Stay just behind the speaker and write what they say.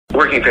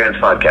Working Fans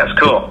Podcast.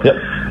 Cool. Yep.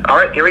 All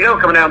right, here we go.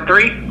 Coming down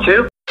 3,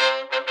 2.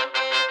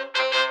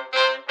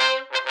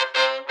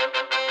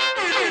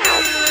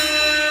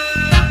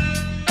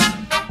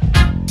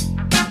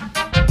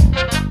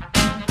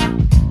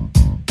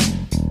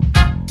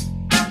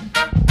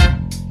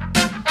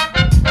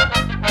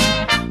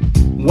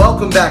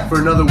 Welcome back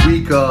for another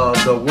week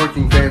of the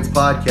Working Fans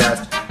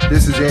Podcast.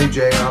 This is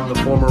AJ. I'm the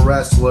former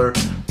wrestler.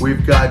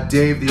 We've got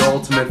Dave, the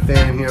ultimate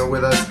fan, here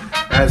with us.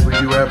 As we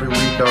do every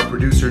week, our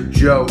producer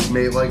Joe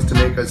likes to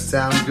make us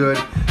sound good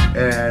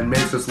and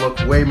makes us look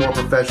way more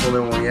professional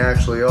than we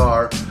actually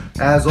are.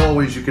 As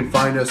always, you can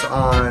find us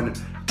on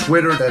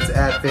Twitter, that's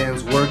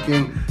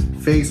 @FansWorking,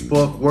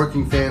 Facebook,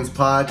 Working Fans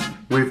Pod.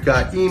 We've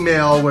got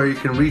email where you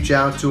can reach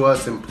out to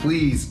us and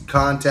please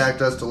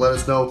contact us to let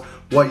us know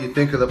what you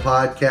think of the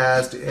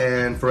podcast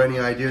and for any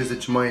ideas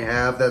that you might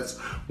have. That's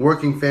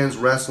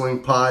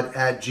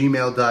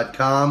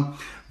workingfanswrestlingpod@gmail.com.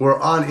 We're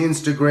on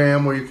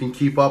Instagram where you can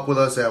keep up with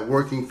us at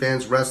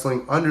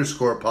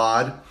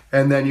workingfanswrestling_pod.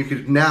 And then you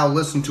can now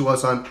listen to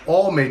us on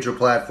all major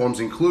platforms,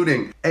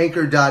 including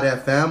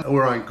Anchor.fm.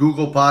 We're on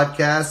Google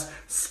Podcasts,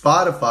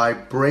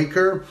 Spotify,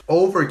 Breaker,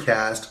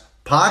 Overcast,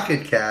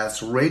 Pocket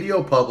Casts,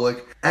 Radio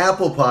Public,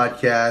 Apple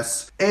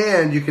Podcasts,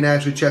 and you can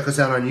actually check us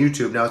out on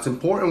YouTube. Now, it's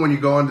important when you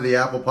go onto the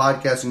Apple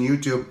Podcasts and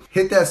YouTube,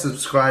 hit that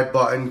subscribe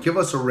button, give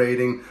us a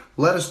rating,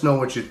 let us know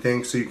what you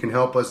think so you can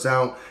help us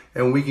out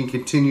and we can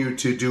continue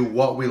to do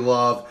what we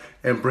love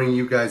and bring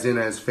you guys in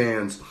as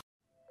fans.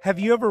 Have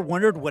you ever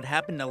wondered what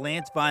happened to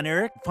Lance Von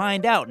Erich?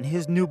 Find out in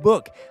his new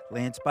book,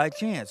 Lance by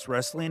Chance,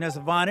 Wrestling as a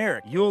Von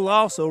Erich. You'll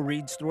also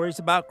read stories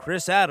about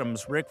Chris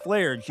Adams, Ric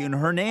Flair, June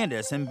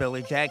Hernandez, and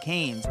Billy Jack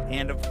Haynes,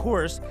 and of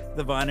course,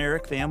 the Von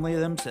Erich family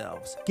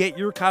themselves. Get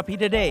your copy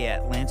today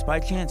at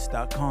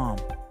lancebychance.com.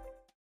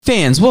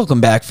 Fans,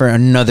 welcome back for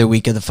another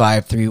week of the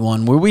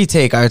 531, where we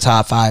take our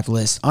top 5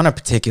 list on a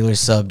particular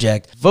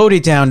subject, vote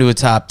it down to a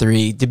top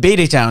 3, debate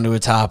it down to a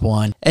top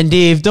 1. And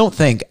Dave, don't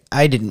think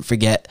I didn't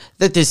forget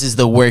that this is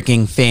the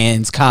Working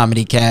Fans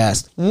Comedy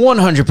Cast.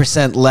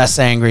 100% less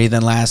angry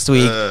than last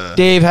week.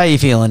 Dave, how you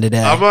feeling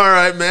today? I'm all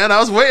right, man. I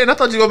was waiting. I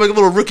thought you were going to make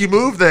a little rookie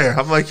move there.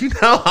 I'm like,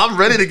 I'm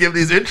ready to give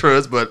these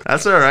intros, but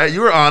that's all right. You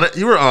were on it.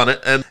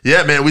 And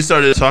yeah, man, we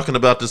started talking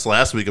about this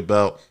last week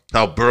about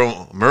how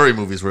Bill Murray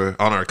movies were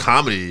on our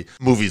comedy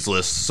movies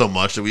list so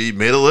much that we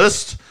made a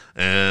list.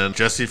 And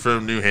Jesse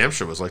from New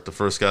Hampshire was like the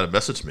first guy to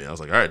message me. I was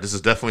like, all right, this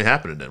is definitely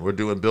happening then. We're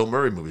doing Bill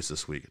Murray movies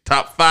this week.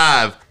 Top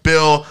 5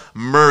 Bill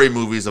Murray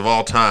movies of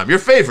all time. Your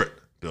favorite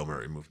Bill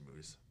Murray movies.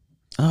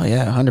 Oh,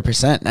 yeah,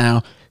 100%.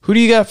 Now, who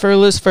do you got for a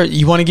list first?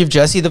 You want to give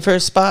Jesse the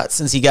first spot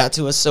since he got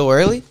to us so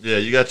early? Yeah,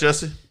 you got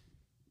Jesse?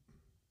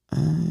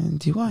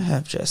 Do I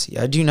have Jesse?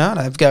 I do not.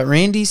 I've got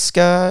Randy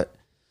Scott.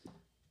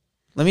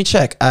 Let me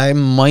check. I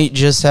might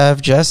just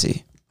have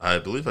Jesse. I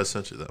believe I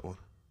sent you that one.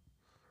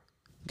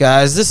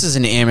 Guys, this is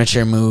an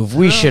amateur move.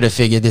 We should have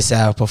figured this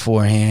out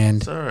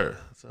beforehand. It's all right.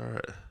 It's all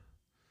right.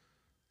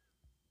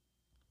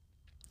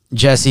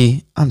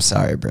 Jesse, I'm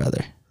sorry,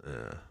 brother.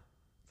 Yeah.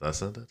 Did I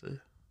send that to you?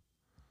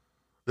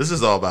 This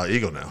is all about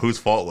ego now. Whose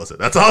fault was it?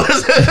 That's all this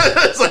is.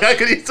 It's like I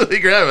could easily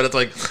grab it. It's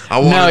like, I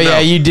want to know. No, yeah,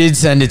 you did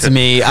send it to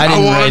me. I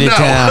didn't write it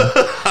down.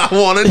 I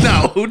want to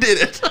know who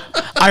did it.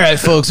 All right,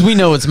 folks, we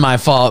know it's my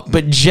fault,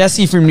 but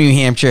Jesse from New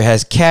Hampshire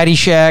has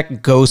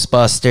Caddyshack,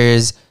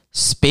 Ghostbusters,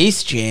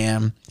 Space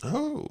Jam,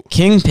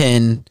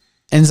 Kingpin,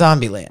 and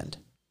Zombieland.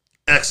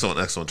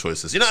 Excellent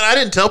choices. I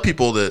didn't tell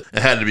people that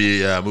it had to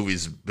be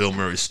movies Bill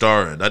Murray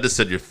star in. I just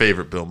said your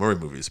favorite Bill Murray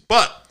movies.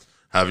 But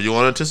however you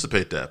want to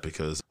anticipate that,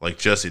 because like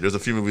Jesse, there's a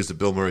few movies that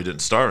Bill Murray didn't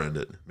star in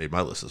that made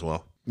my list as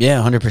well.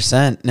 Yeah,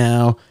 100%.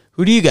 Now,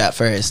 who do you got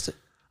first?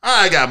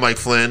 I got Mike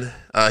Flynn.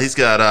 He's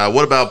got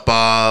What About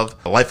Bob,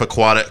 Life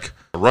Aquatic,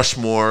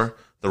 Rushmore,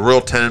 The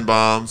Royal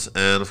Tenenbaums,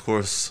 and of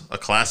course a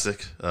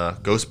classic,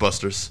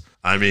 Ghostbusters.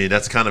 I mean,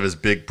 that's kind of his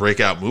big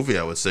breakout movie,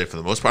 I would say, for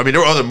the most part. I mean,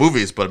 there were other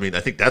movies, but I mean, I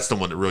think that's the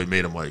one that really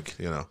made him most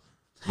famous.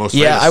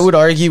 I would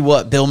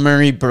argue Bill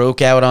Murray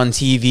broke out on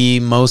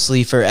TV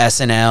mostly for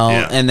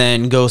SNL, and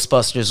then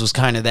Ghostbusters was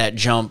kind of that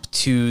jump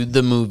to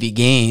the movie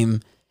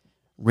game.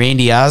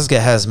 Randy Osga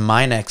has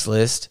my next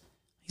list.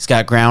 He's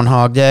got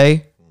Groundhog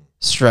Day,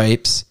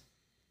 Stripes,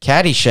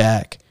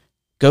 Caddyshack,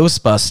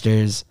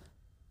 Ghostbusters,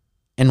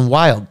 and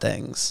Wild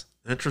Things.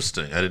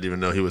 Interesting. I didn't even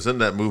know he was in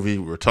that movie.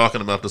 We were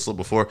talking about this a little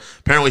before.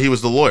 Apparently, he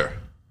was the lawyer.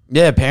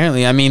 Yeah,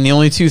 apparently. I mean, the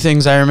only two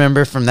things I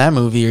remember from that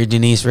movie are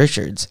Denise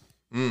Richards.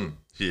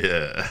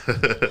 Yeah.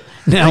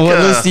 Now, what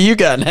list do you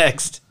got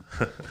next?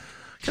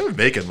 Kevin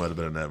Bacon might have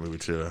been in that movie,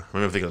 too.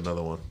 Maybe I'm thinking of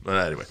another one.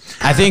 But anyway.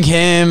 I think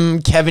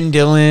him, Kevin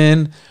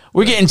Dillon.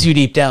 We're getting too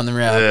deep down the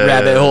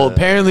rabbit hole.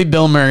 Apparently,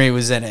 Bill Murray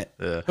was in it.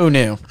 Yeah. Who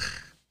knew?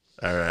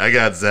 All right. I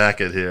got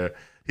Zach in here.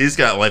 He's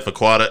got Life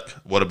Aquatic,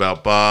 What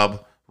About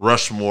Bob,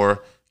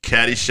 Rushmore,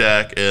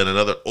 Caddyshack, and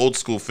another old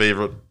school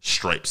favorite,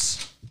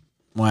 Stripes.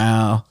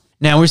 Wow.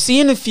 Now, we're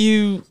seeing a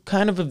few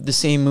kind of the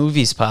same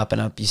movies popping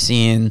up. You're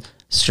seeing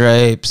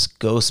Stripes,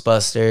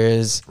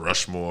 Ghostbusters,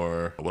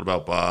 Rushmore, What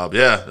About Bob?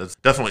 Yeah, it's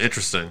definitely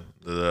interesting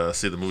to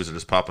see the movies that are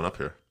just popping up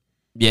here.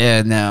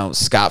 Yeah, now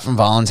Scott from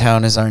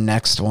Voluntown is our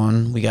next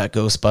one. We got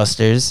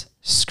Ghostbusters,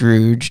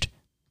 Scrooged,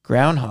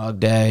 Groundhog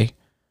Day,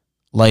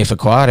 Life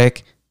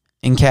Aquatic,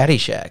 and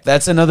Caddyshack.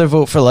 That's another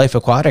vote for Life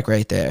Aquatic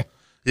right there.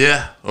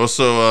 Yeah.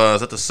 Also,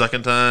 is that the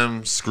second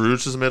time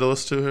Scrooge has made a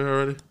list too here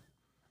already?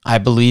 I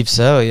believe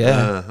so,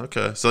 yeah.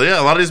 Okay. So, yeah,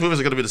 a lot of these movies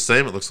are going to be the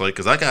same, it looks like,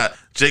 because I got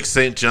Jake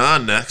St.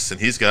 John next, and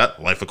he's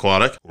got Life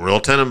Aquatic,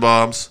 Royal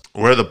Tenenbaums,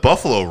 Where the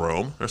Buffalo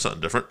Roam, or something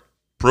different,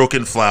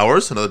 Broken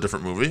Flowers, another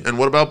different movie, and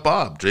What About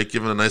Bob? Jake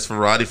giving a nice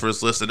variety for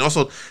his list. And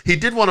also, he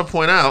did want to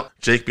point out,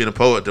 Jake being a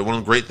poet, that one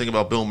of the great things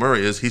about Bill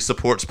Murray is he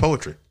supports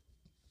poetry.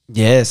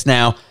 Yes.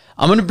 Now,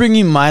 I'm going to bring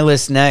you my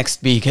list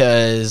next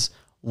because,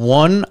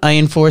 one, I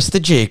enforced the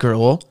Jake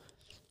rule,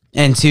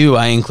 and two,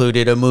 I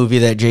included a movie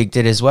that Jake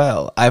did as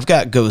well. I've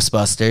got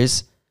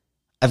Ghostbusters.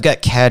 I've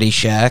got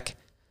Caddyshack.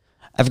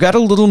 I've got a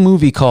little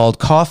movie called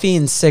Coffee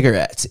and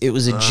Cigarettes. It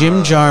was a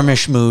Jim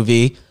Jarmusch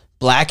movie,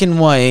 black and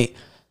white,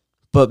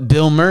 but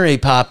Bill Murray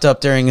popped up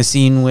during a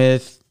scene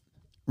with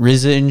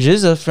RZA and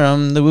Jizza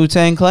from the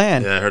Wu-Tang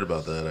Clan. Yeah, I heard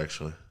about that,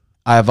 actually.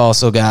 I've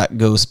also got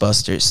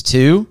Ghostbusters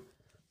 2.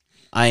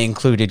 I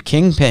included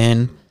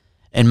Kingpin.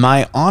 And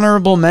my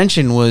honorable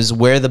mention was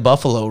Where the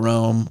Buffalo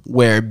Roam,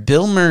 where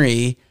Bill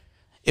Murray,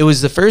 it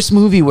was the first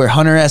movie where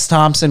Hunter S.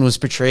 Thompson was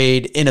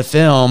portrayed in a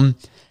film,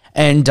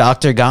 and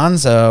Dr.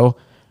 Gonzo,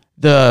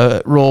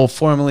 the role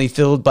formerly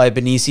filled by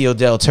Benicio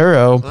del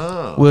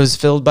Toro, was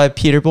filled by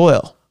Peter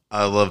Boyle.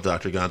 I love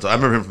Dr. Gonzo. I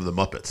remember him from the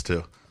Muppets,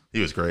 too. He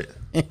was great.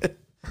 All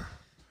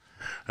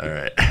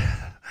right.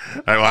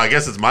 All right, well, I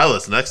guess it's my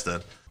list next,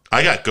 then.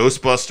 I got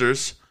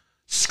Ghostbusters,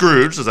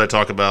 Scrooge, as I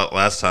talked about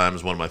last time,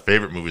 is one of my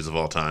favorite movies of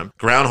all time.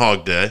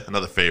 Groundhog Day,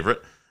 another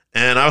favorite.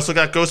 And I also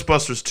got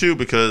Ghostbusters 2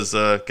 because,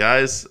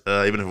 guys,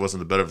 even if it wasn't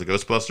the better of the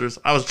Ghostbusters,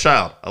 I was a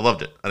child. I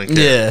loved it. I didn't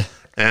care. Yeah.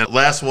 And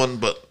last one,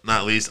 but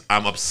not least,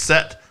 I'm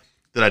upset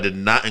that I did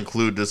not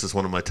include this as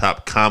one of my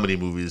top comedy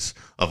movies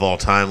of all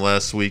time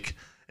last week,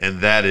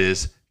 and that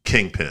is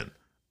Kingpin.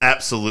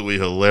 Absolutely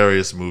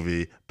hilarious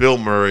movie. Bill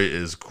Murray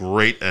is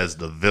great as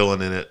the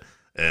villain in it,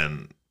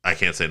 and I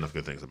can't say enough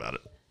good things about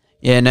it.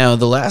 Yeah, now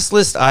the last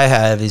list I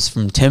have is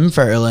from Tim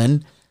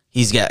Ferlin.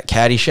 He's got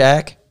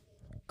Caddyshack,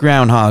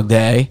 Groundhog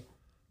Day,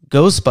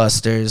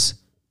 Ghostbusters,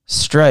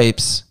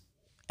 Stripes,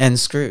 and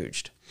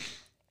Scrooged.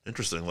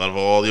 Interesting. A lot of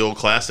all the old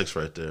classics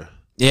right there.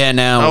 Yeah,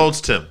 now... How old's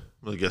Tim?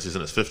 I guess he's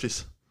in his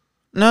 50s.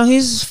 No,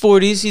 he's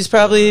 40s. He's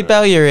probably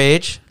about your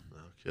age.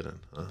 No kidding.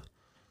 Huh?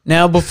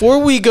 Now, before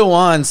we go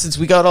on, since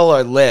we got all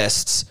our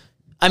lists,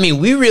 I mean,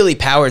 we really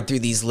powered through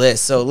these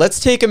lists, so let's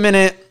take a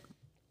minute.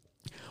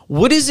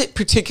 What is it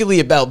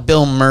particularly about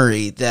Bill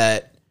Murray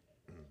that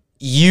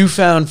you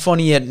found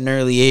funny at an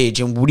early age,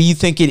 and what do you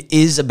think it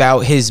is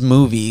about his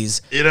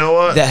movies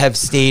that have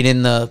stayed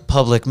in the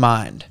public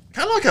mind?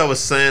 Kind of like I was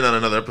saying on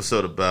another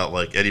episode about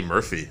like Eddie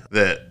Murphy,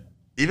 that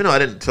even though I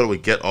didn't totally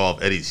get all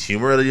of Eddie's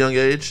humor at a young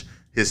age,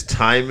 his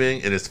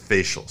timing and his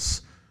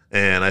facials.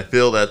 And I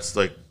feel that's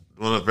like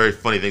one of the very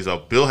funny things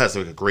about Bill has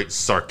like a great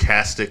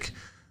sarcastic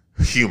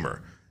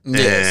humor.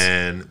 Yes.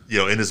 And,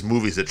 in his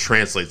movies, it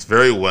translates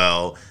very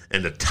well.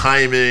 And the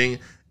timing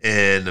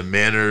and the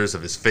manners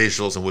of his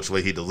facials and which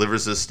way he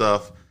delivers his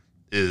stuff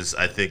is,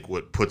 I think,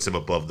 what puts him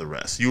above the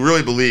rest. You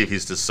really believe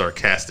he's this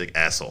sarcastic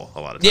asshole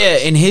a lot of times.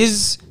 Yeah,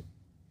 and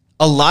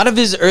a lot of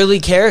his early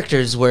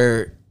characters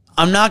were,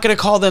 I'm not going to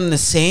call them the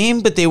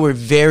same, but they were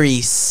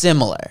very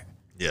similar.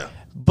 Yeah.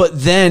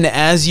 But then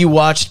as you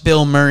watched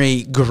Bill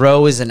Murray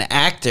grow as an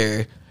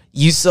actor,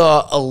 you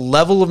saw a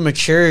level of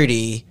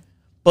maturity,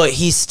 but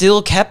he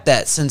still kept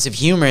that sense of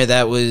humor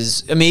that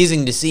was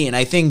amazing to see. And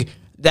I think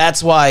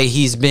that's why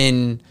he's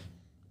been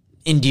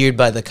endeared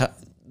by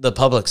the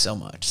public so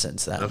much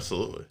since then.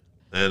 Absolutely.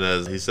 And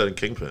as he said in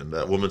Kingpin,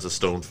 that woman's a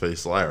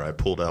stone-faced liar. I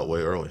pulled out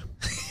way early.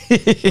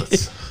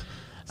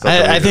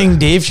 I think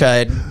Dave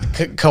tried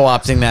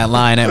co-opting that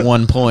line at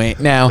one point.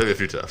 Now, maybe a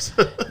few times.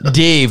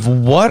 Dave,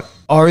 what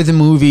are the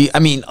movie? I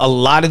mean, a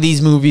lot of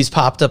these movies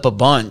popped up a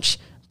bunch,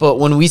 but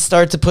when we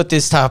start to put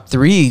this top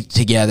three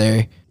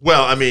together,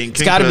 well, I mean,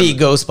 it's got to be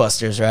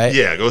Ghostbusters, right?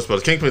 Yeah,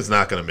 Ghostbusters. Kingpin's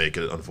not going to make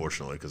it,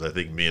 unfortunately, because I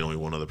think me and only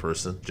one other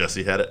person,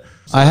 Jesse, had it.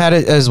 So I had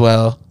it as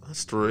well.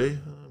 That's three.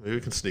 Maybe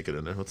we can sneak it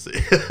in there. Let's see.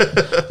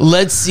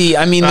 Let's see.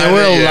 I mean, there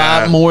were a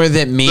lot more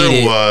that made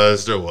it.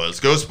 There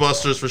was.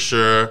 Ghostbusters for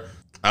sure.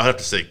 I would have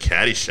to say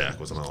Caddyshack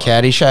was on a lot.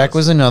 Caddyshack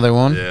was another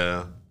one.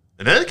 Yeah.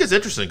 And then it gets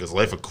interesting because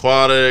Life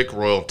Aquatic,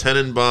 Royal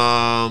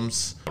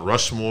Tenenbaums,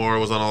 Rushmore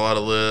was on a lot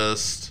of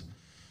lists.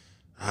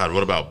 God,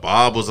 What About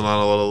Bob was on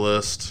a lot of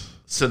lists.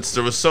 Since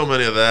there was so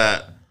many of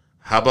that,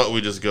 how about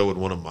we just go with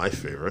one of my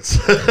favorites?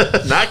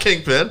 Not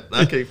Kingpin.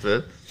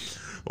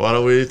 Why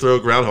don't we throw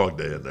Groundhog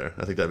Day in there?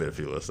 I think that made a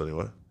few lists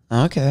anyway.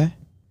 Okay.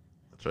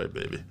 That's right,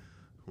 baby.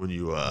 When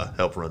you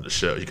help run the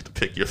show, you get to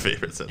pick your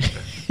favorites in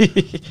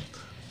there.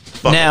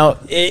 Now,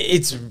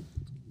 it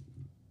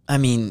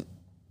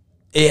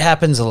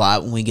happens a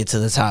lot when we get to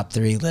the top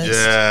three list.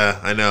 Yeah,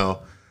 I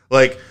know.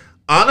 Like,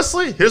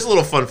 honestly, here's a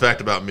little fun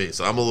fact about me.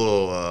 So I'm a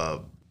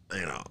little,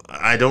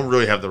 I don't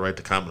really have the right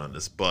to comment on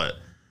this, but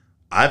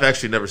I've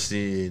actually never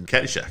seen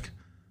Caddyshack,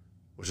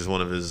 which is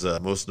one of his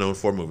most known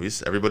 4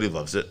 movies. Everybody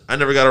loves it. I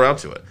never got around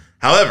to it.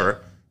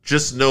 However,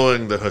 just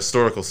knowing the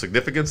historical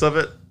significance of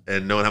it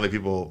and knowing how many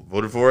people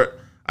voted for it,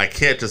 I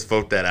can't just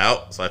vote that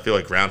out. So I feel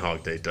like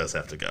Groundhog Day does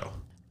have to go.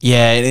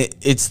 Yeah,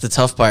 it's the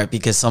tough part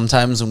because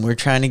sometimes when we're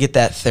trying to get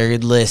that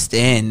third list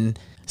in,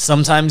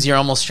 sometimes you're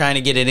almost trying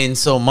to get it in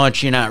so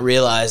much you're not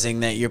realizing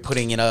that you're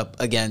putting it up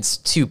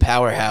against 2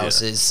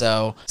 powerhouses. Yeah.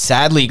 So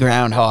sadly,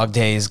 Groundhog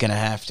Day is going to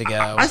have to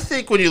go. I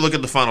think when you look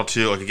at the final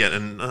 2, like again,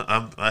 and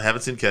I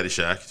haven't seen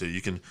Caddyshack, so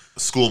you can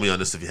school me on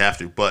this if you have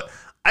to, but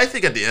I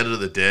think at the end of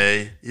the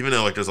day, even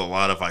though like there's a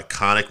lot of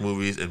iconic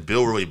movies and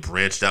Bill really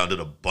branched out and did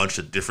a bunch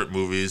of different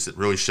movies that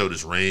really showed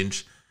his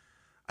range,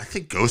 I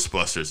think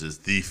Ghostbusters is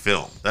the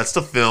film. That's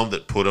the film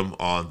that put him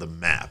on the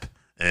map.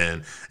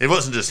 And it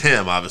wasn't just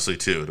him, obviously,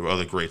 too. There were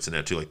other greats in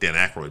there, too, like Dan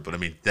Aykroyd. But, I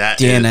mean, Dan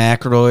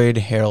Aykroyd,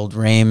 Harold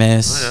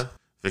Ramis. Oh, yeah.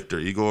 Victor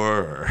Igor.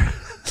 Or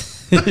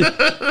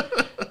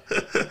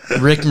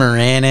Rick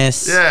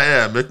Moranis.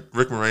 Yeah,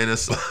 Rick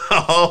Moranis.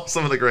 Oh,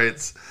 some of the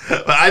greats.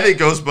 But I think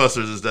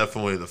Ghostbusters is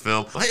definitely the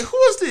film. Like, who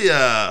was the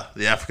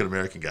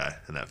African-American guy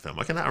in that film?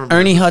 I cannot remember.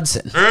 Ernie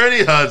Hudson.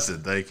 Ernie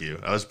Hudson, thank you.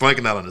 I was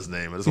blanking out on his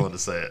name. I just wanted to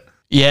say it.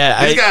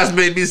 Yeah. These guys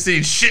made me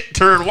see shit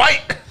turn white.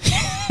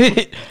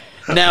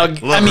 Now,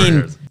 I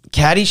mean,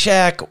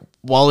 Caddyshack,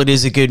 while it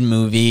is a good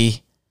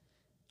movie,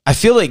 I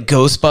feel like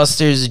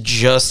Ghostbusters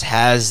just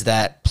has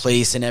that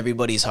place in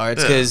everybody's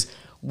hearts because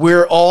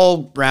we're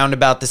all round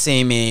about the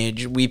same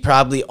age. We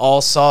probably all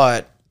saw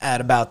it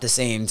at about the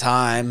same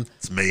time.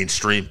 It's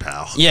mainstream,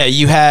 pal. Yeah,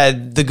 you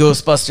had the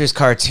Ghostbusters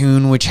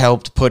cartoon, which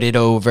helped put it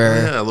over.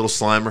 Yeah, a little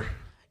Slimer.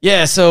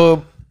 Yeah,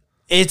 so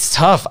it's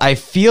tough. I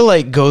feel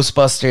like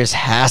Ghostbusters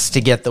has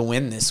to get the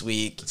win this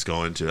week. It's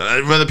going to.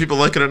 Whether people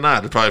like it or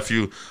not, there's probably a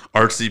few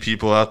artsy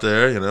people out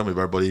there, maybe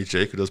our buddy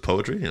Jake who does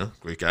poetry,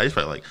 great guy. He's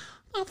probably like,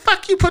 oh,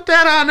 fuck, you put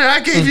that on there. I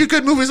gave you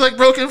good movies like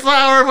Broken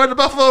Flower and Where the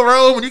Buffalo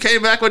Roam when you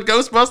came back with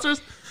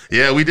Ghostbusters.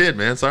 Yeah, we did,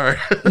 man. Sorry.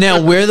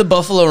 Now, Where the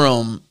Buffalo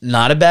Roam,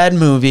 not a bad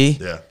movie.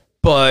 Yeah.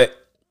 But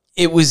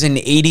it was an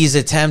 80s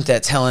attempt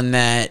at telling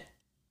that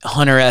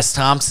Hunter S.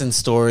 Thompson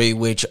story,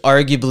 which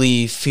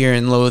arguably Fear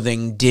and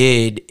Loathing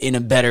did in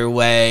a better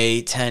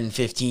way 10,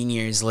 15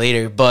 years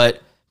later.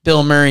 But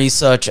Bill Murray's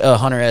such a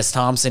Hunter S.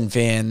 Thompson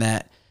fan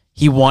that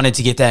he wanted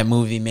to get that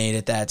movie made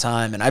at that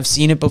time. And I've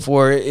seen it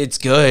before. It's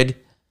good,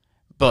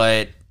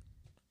 but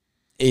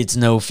it's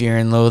no Fear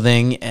and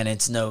Loathing, and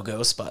it's no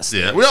Ghostbusters.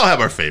 Yeah, we all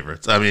have our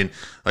favorites. I mean,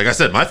 like I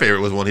said, my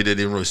favorite was one he didn't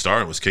even really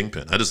star in, was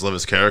Kingpin. I just love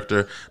his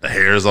character. The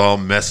hair's all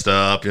messed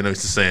up. He's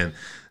just saying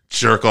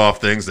jerk off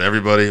things to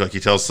everybody. Like he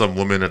tells some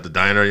woman at the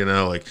diner,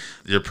 like,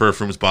 your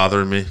perfume's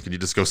bothering me. Can you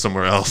just go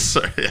somewhere else?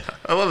 Yeah,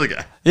 I love the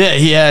guy. Yeah,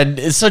 he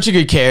had such a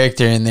good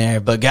character in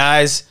there. But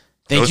guys,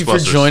 thank you for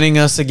joining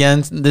us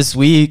again this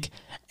week.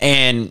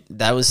 And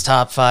that was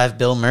Top 5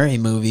 Bill Murray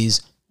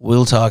movies.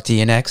 We'll talk to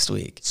you next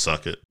week.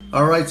 Suck it.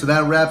 All right, so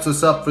that wraps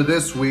us up for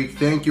this week.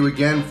 Thank you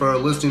again for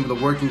listening to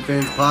the Working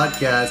Fans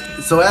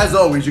Podcast. So as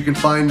always, you can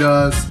find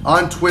us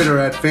on Twitter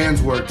at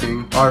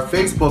FansWorking. Our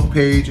Facebook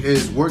page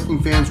is Working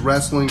Fans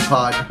Wrestling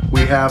Pod. We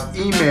have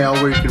email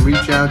where you can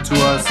reach out to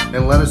us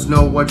and let us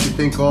know what you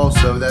think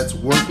also. That's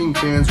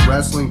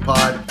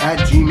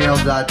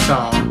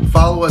workingfanswrestlingpod@gmail.com.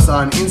 Follow us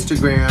on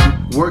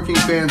Instagram,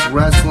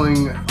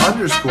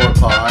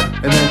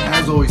 workingfanswrestling_pod. And then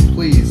as always,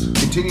 please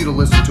continue to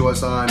listen to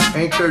us on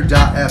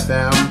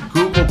Anchor.fm,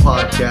 Google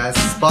Podcasts,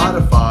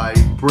 Spotify,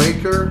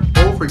 Breaker,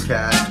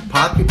 Overcast,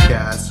 Pocket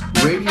Cast,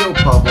 Radio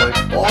Public,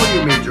 all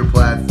your major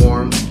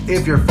platforms.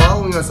 If you're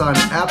following us on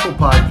Apple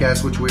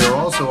Podcasts, which we are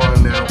also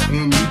on now,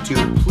 and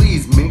YouTube,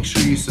 please make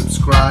sure you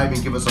subscribe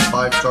and give us a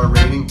 5-star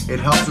rating.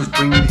 It helps us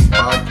bring you these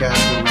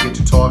podcasts where we get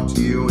to talk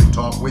to you and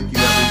talk with you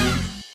every week.